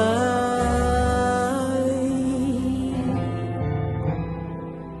Vai.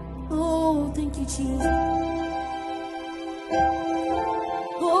 Oh, thank you, Jesus.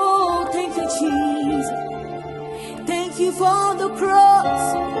 Oh, thank you, Jesus. Thank you for the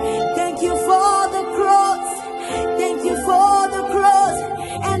cross. Thank you for the cross. Thank you for the cross.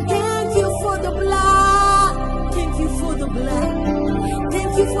 And thank you for the blood. Thank you for the blood.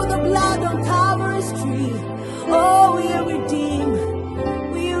 Thank you for the blood on Calvary's tree. Oh, we are redeemed.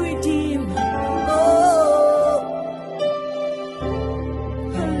 We are redeemed. Oh,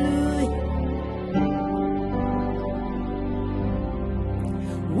 hallelujah.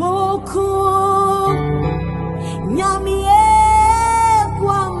 Woku Nyamie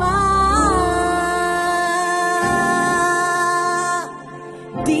Kwama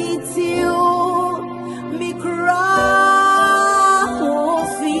Ditiu Mikrofi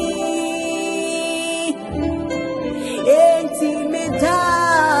Enti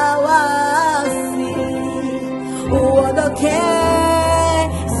Mitawasi Wodoke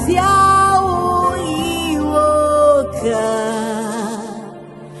Siau Iwoka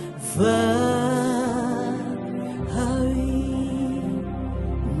Vai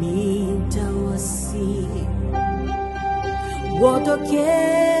Mitawasi Wodoke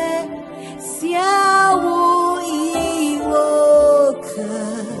Siau Iwoka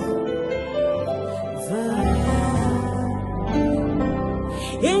Vai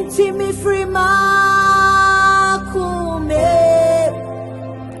Inti mi frima kume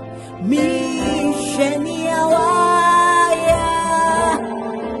Mi shenia waya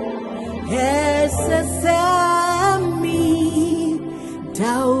Esesemi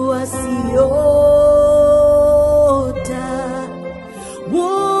Tawasiota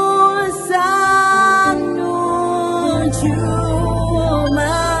Wusanu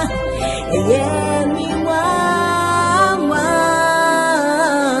Juma Yemi Mama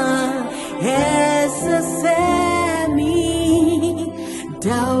Esesemi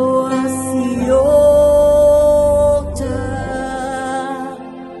Tawasiota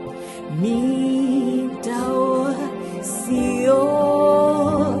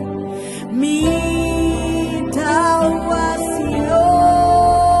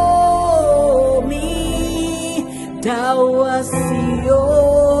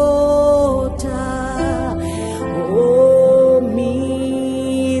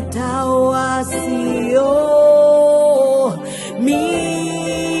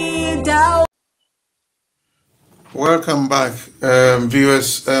Welcome back,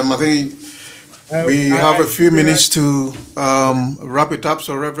 viewers. I think we have a few minutes to wrap it up.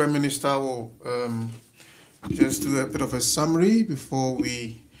 So Reverend Minister will just do a bit of a summary before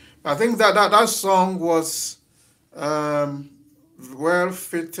we... I think that song was well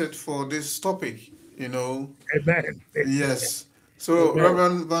fitted for this topic, you know. Amen. Yes. So Amen.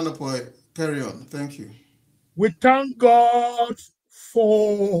 Reverend Vanderpuije, carry on. Thank you. We thank God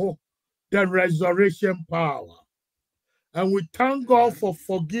for the resurrection power. And we thank God for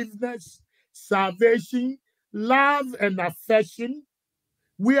forgiveness, salvation, love, and affection.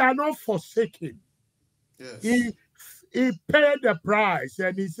 We are not forsaken. Yes. He paid the price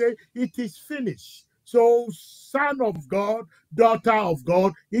and he said, it is finished. So, son of God, daughter of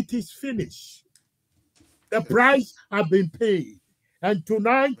God, it is finished. The price has been paid. And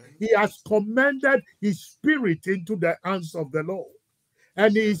tonight, he has commended his spirit into the hands of the Lord.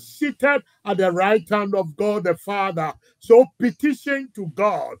 And he is seated at the right hand of God the Father. So petition to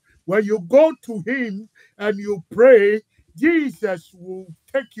God. When you go to him and you pray, Jesus will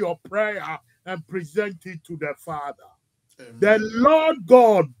take your prayer and present it to the Father. The Lord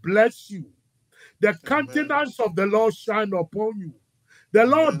God bless you. The countenance of the Lord shine upon you. The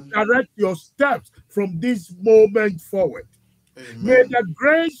Lord direct your steps from this moment forward. May the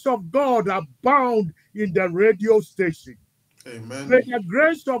grace of God abound in the radio station. May the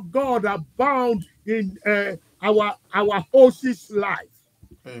grace of God abound in our host's life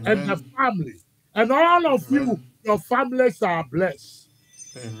and the family. And all of you, your families are blessed.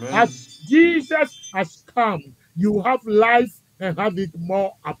 As Jesus has come, you have life and have it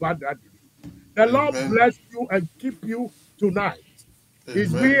more abundantly. The Lord bless you and keep you tonight.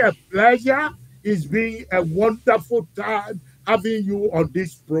 It's been a pleasure. It's been a wonderful time having you on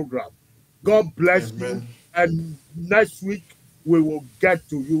this program. God bless you. And next week, we will get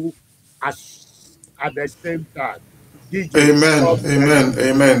to you at the same time.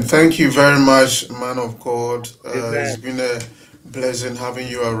 Amen. Thank you very much, man of God. It's been a blessing having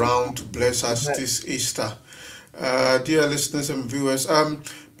you around to bless us this Easter. Dear listeners and viewers,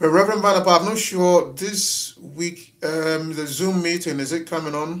 but Reverend Vanderpuije, I'm not sure this week the Zoom meeting, is it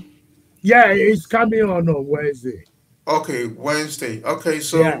coming on? Yeah, it's coming on Wednesday. Okay, Wednesday. Okay,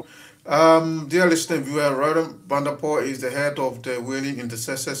 so dear listener and viewer, Reverend Vanderpuije is the head of the Willing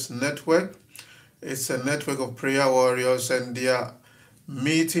Intercessors Network. It's a network of prayer warriors, and their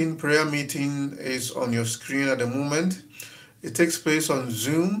prayer meeting is on your screen at the moment. It takes place on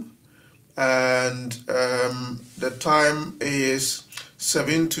Zoom, and the time is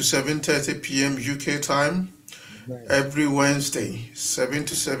 7 to 7:30 p.m. UK time every Wednesday. 7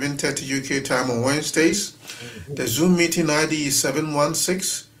 to 7:30 UK time on Wednesdays. The Zoom meeting ID is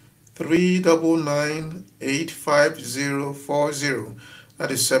 716-399-85040.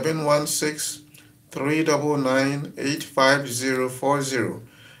 That is 716-399-85040.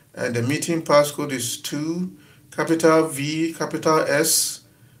 And the meeting passcode is 2 capital V capital S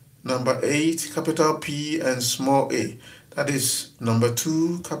number 8 capital P and small a. That is number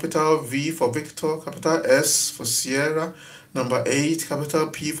 2 capital V for Victor, capital S for Sierra, number 8 capital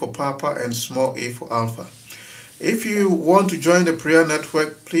P for Papa and small a for Alpha. If you want to join the prayer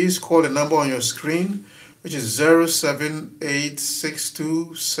network, please call the number on your screen, which is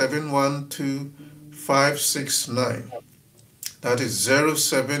 07862712569. That is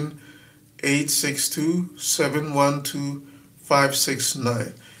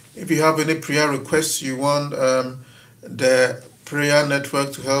 07862712569. If you have any prayer requests you want the prayer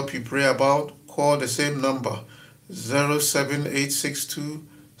network to help you pray about, call the same number,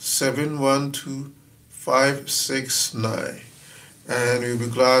 07862712569, and we'll be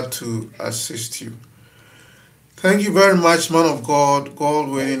glad to assist you. Thank you very much, man of God. God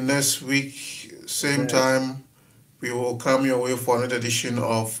willing, next week, same time, we will come your way for another edition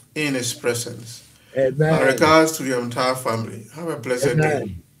of In His Presence. Amen. My regards to your entire family. Have a blessed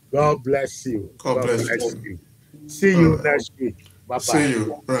day. God bless you. God bless you. See you next week. Bye-bye. See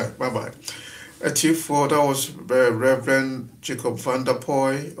you. Right. Bye-bye. Chief, that was Reverend Jacob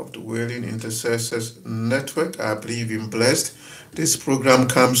Vanderpuije of the Willing Intercessors Network. I believe you're blessed. This program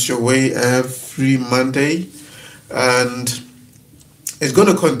comes your way every Monday, and it's going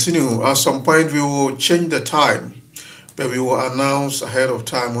to continue. At some point, we will change the time, but we will announce ahead of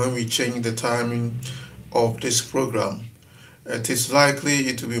time when we change the timing of this program. It is likely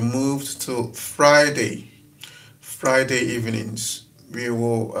it will be moved to Friday evenings. We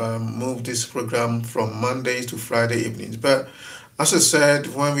will move this program from Mondays to Friday evenings. But as I said,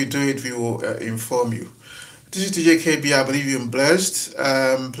 when we do it, we will inform you. This is TJKB. I believe you're blessed.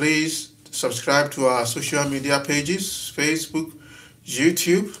 Please subscribe to our social media pages, Facebook,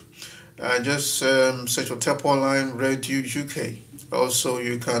 YouTube. Just search for Tap Online Radio UK. Also,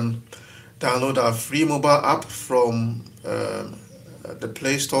 you can download our free mobile app from the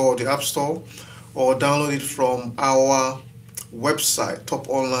Play Store or the App Store, or download it from our website,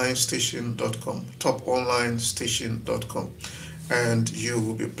 toponlinestation.com, and you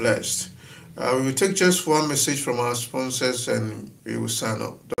will be blessed. We will take just one message from our sponsors and we will sign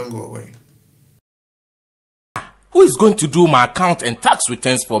up. Don't go away. Who is going to do my account and tax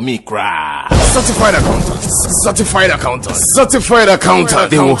returns for me, crap? Certified accountant.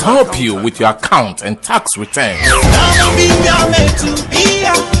 They will help you with your account and tax returns.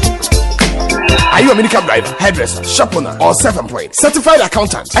 Are you a medical driver, hairdresser, shop owner, or self-employed? Certified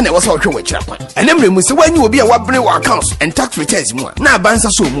accountant. And I was working with Chapman. And then we say when you will be a bring accounts and tax returns more. Now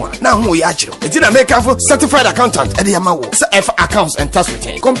bansa so more. Now who you actually? It didn't make for certified accountant. And the amount F accounts and tax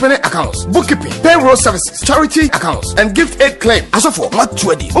returns, company accounts, bookkeeping, payroll services, charity accounts, and gift aid claim. As of for what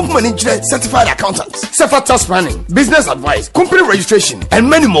 20 open certified accountants, self tax planning, business advice, company registration, and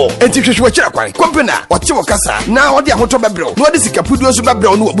many more. And teach you what company what you casa now. What the hotel babro, what is the capudo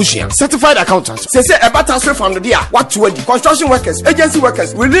babro no bushia. Certified accountant. Say They say about transfer from the what to do? Construction workers, agency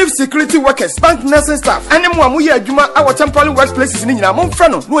workers, relief security workers, bank nursing staff, and then one year Juma our temporary workplaces in India.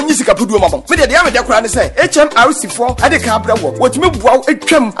 Monfrano, no one Yisika Pudu Mama. Media the Amada Kran say HMRC4 at the Cabra work. What me wow it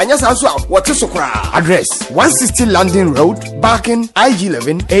come and yes as well. What is Sokra? Address 160 London Road, Barking,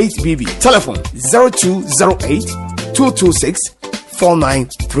 IG11 8BB. Telephone 0208 226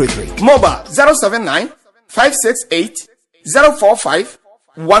 4933. Mobile 079 568 045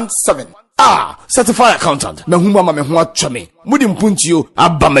 17. Certified accountant. Me humba ma me ho atwame. Mudi mpuntio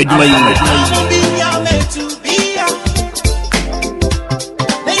aba maduma yi.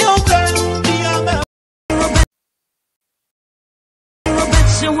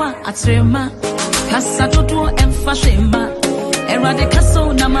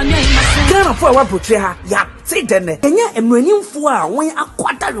 Ghana for our butcher, ya say then, Kenya emrenim for when a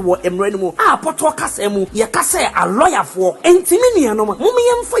quarter wo emrenimu, poto kasemu, yakase a lawyer for, and Timinian,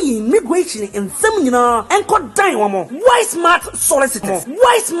 Mumian for immigration in seminar, and could die one more. Why smart solicitors?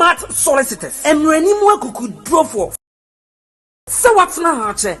 Emrenimu could draw for. So what's na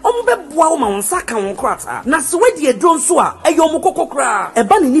hache? Ombe bua uma onsaka wonkrata. Na swedi e drone so a eyo mokokokra.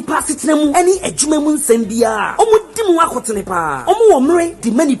 Eba ni nipa sitinemu eni adwuma mu nsem bia. Omo di mu akotene pa. Omo wo mre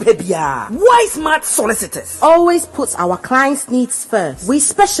di mani pa bia. Why smart solicitors always puts our clients' needs first. We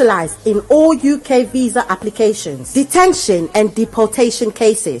specialize in all UK visa applications, detention and deportation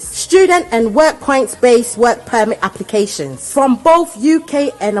cases, student and work points-based work permit applications from both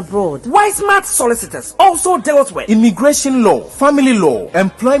UK and abroad. Why smart solicitors also deals with immigration law, family law,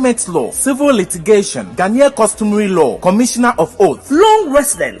 employment law, civil litigation, Ghanaian customary law, commissioner of oath, long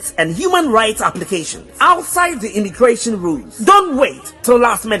residence and human rights applications outside the immigration rules. Don't wait till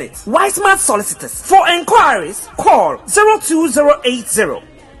last minute. Smart solicitors. For inquiries, call 02080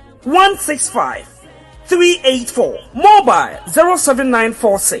 165 384. Mobile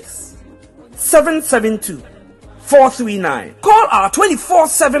 07946 772 439. Call our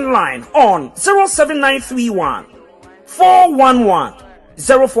 24/7 line on 07931 411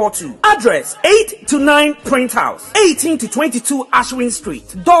 042. Address 8 to 9 Print House, 18 to 22 Ashwin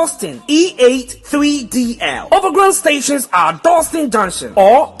Street, Dalston, E8 3DL. Overground stations are Dalston Junction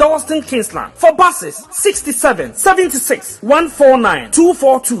or Dalston Kingsland. For buses, 67, 76, 149,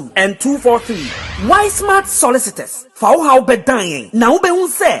 242 and 243. Why smart solicitors? For how be dying. Now be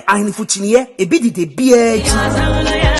unse. Ahinifuchiniye ebidi de biye.